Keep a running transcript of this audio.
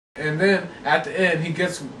And then at the end, he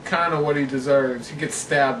gets kind of what he deserves. He gets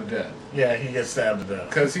stabbed to death. Yeah, he gets stabbed to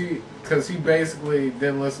death. Cause he basically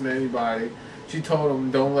didn't listen to anybody. She told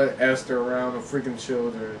him, "Don't let Esther around the freaking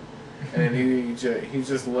children," and he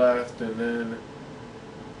just left. And then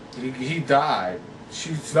he died. She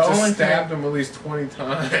just stabbed him at least 20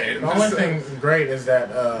 times. The only thing great is that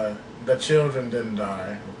the children didn't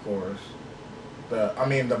die, of course.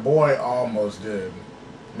 The boy almost did.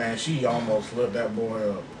 Man, she almost lit that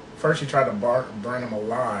boy up. First she tried to burn him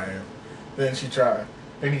alive. Then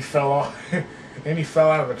he fell off. Then he fell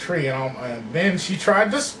out of a tree, and then she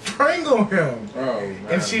tried to strangle him. Oh, man.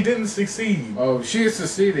 And she didn't succeed. Oh, she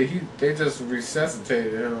succeeded. They just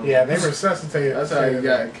resuscitated him. Yeah, they resuscitated. That's how he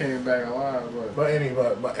came back alive.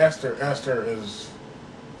 But Esther is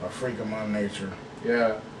a freak of my nature.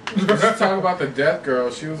 Yeah. Let's talk about the Death Girl.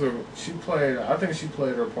 I think she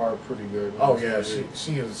played her part pretty good. Oh yeah,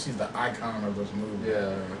 she's the icon of this movie.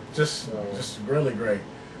 Yeah. Just really great.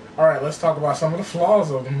 All right, let's talk about some of the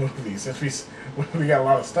flaws of the movie, since we got a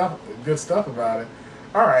lot of good stuff about it.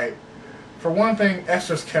 All right, for one thing,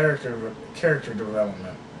 Esther's character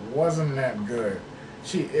development wasn't that good.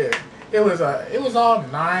 It was all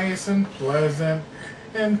nice and pleasant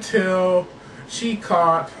until she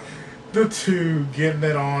caught the two getting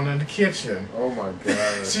it on in the kitchen. Oh my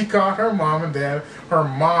God! She caught her mom and dad, her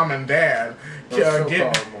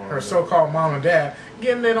so-called mom and dad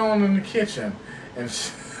getting it on in the kitchen, and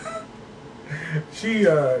she's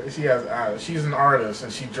an artist,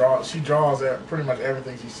 and she draws pretty much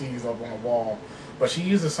everything she sees up on the wall, but she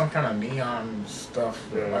uses some kind of neon stuff.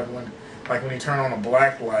 Yeah. Like when you turn on a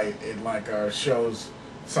black light, it shows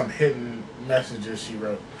some hidden messages she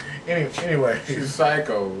wrote. Anyway, she's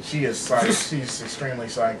psycho. She is psycho. She's extremely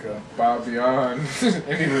psycho. Bob beyond.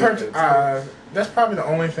 That's probably the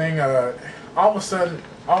only thing. All of a sudden,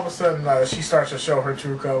 she starts to show her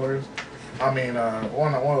true colors. I mean,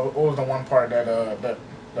 what was the one part that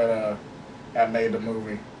made the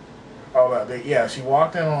movie? Oh, she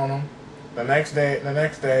walked in on him. The next day,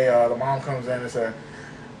 the mom comes in and said,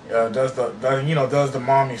 does the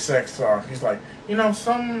mommy sex talk? He's like,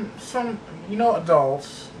 some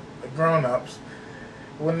adults, grown-ups,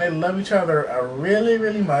 when they love each other really,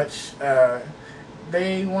 really much,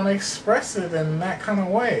 they want to express it in that kind of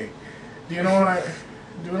way. Do you know what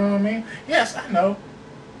I mean? Yes, I know.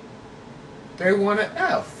 They want to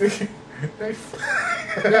F. Yeah,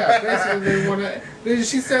 basically they want to.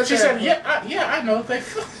 She said, I know.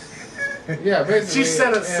 Yeah, basically. She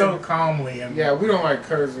said it so calmly. And yeah, we don't like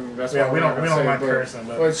cursing. That's why we don't like cursing.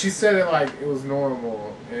 But she said it like it was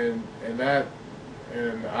normal, and I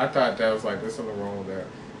thought that was like, there's something wrong with that.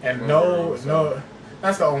 And no,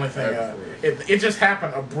 that's the only thing. It just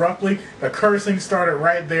happened abruptly. The cursing started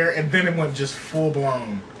right there, and then it went just full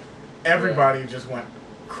blown. Everybody just went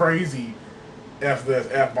crazy. F this,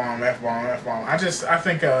 F bomb, F bomb, F bomb. I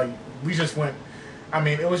think we just went. I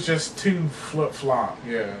mean, it was just too flip flop.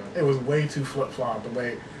 Yeah. It was way too flip flop the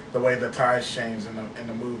way the tides changed in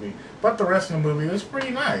the movie. But the rest of the movie was pretty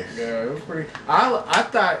nice. Yeah, it was pretty. I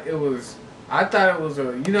thought it was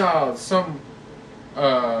how some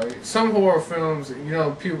horror films,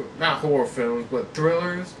 people, not horror films, but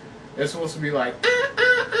thrillers, they're supposed to be like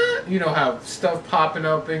have stuff popping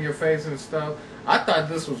up in your face and stuff. I thought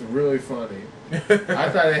this was really funny. I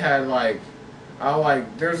thought it had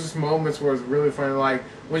there's just moments where it's really funny, like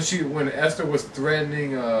when Esther was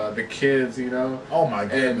threatening the kids, Oh my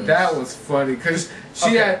goodness. And that was funny because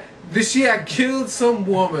she had killed some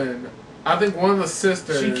woman. I think one of the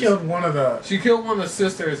sisters. She killed one of the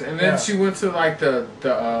sisters, and then she went to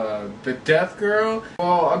the deaf girl.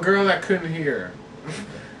 Well, a girl that couldn't hear.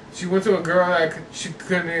 She went to a girl that she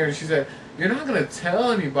couldn't hear, and she said, "You're not gonna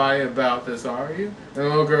tell anybody about this, are you?" And the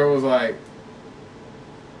little girl was like.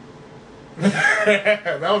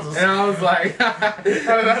 And I was like, that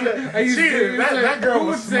girl who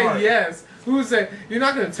was would smart. say yes? Who would say you're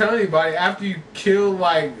not going to tell anybody after you kill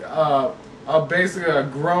basically a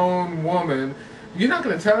grown woman? You're not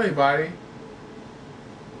going to tell anybody.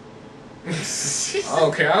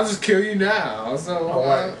 Okay, I'll just kill you now. So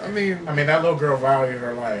I mean, that little girl valued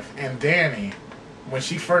her life. And Danny, when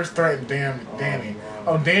she first threatened Danny,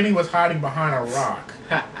 Danny was hiding behind a rock.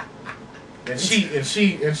 And she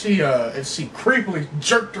creepily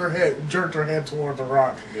jerked her head toward the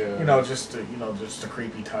rock. Yeah. Just a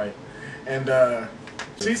creepy type. And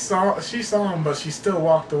she saw him, but she still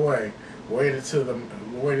walked away. Waited till the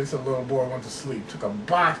little boy went to sleep. Took a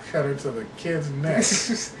box cutter to the kid's neck.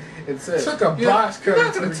 Took a box cutter. You're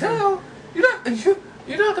not gonna tell. You're not gonna tell.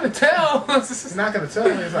 You're not gonna tell.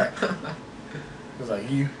 It's like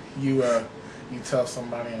you tell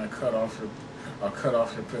somebody and I cut off cut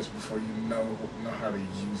off your piss before you know how to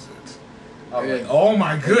use it. I was like, oh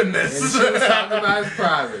my goodness! And she was talking about it's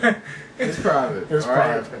private. It's private. It's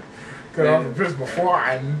private. Right? Cut off your piss before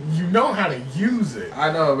you know how to use it.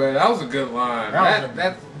 I know, man. That was a good line.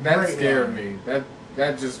 That scared line. me.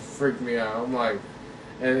 That just freaked me out. I'm like,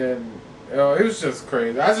 and then it was just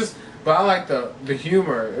crazy. But I like the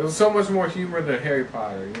humor. It was so much more humor than Harry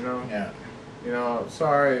Potter. You know. Yeah. You know,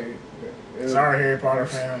 sorry. Sorry, Harry Potter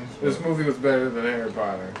fans. This movie was better than Harry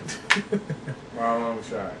Potter. By a long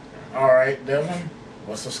shot. All right, Devin.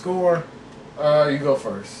 What's the score? You go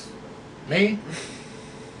first. Me?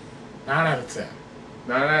 9 out of 10.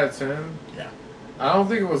 9 out of 10? Yeah. I don't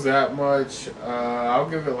think it was that much. I'll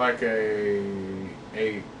give it like a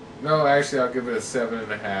 8. No, actually, I'll give it a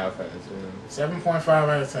 7.5 out of 10. 7.5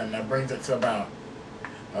 out of 10. That brings it to about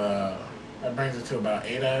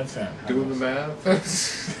 8 out of 10. Doing the math?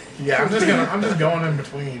 Yeah, I'm just going in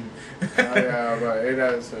between. Yeah, about 8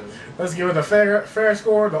 out of 10. Let's give it a fair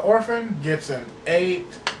score. The Orphan gets an 8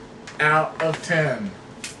 out of 10.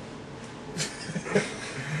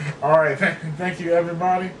 All right, thank you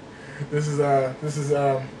everybody. This is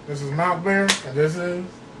Mount Bear, and this is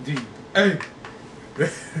Hey.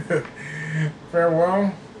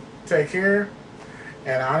 Farewell. Take care.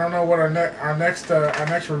 And I don't know what our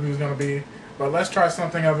next review is gonna be, but let's try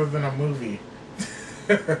something other than a movie.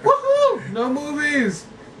 Woohoo! No movies.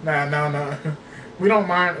 Nah, no. We don't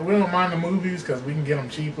mind the movies because we can get them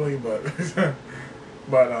cheaply, but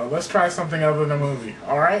let's try something other than a movie.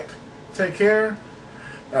 All right. Take care.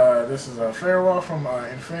 This is a farewell from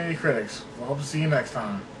Infinity Critics. We'll hope to see you next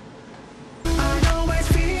time.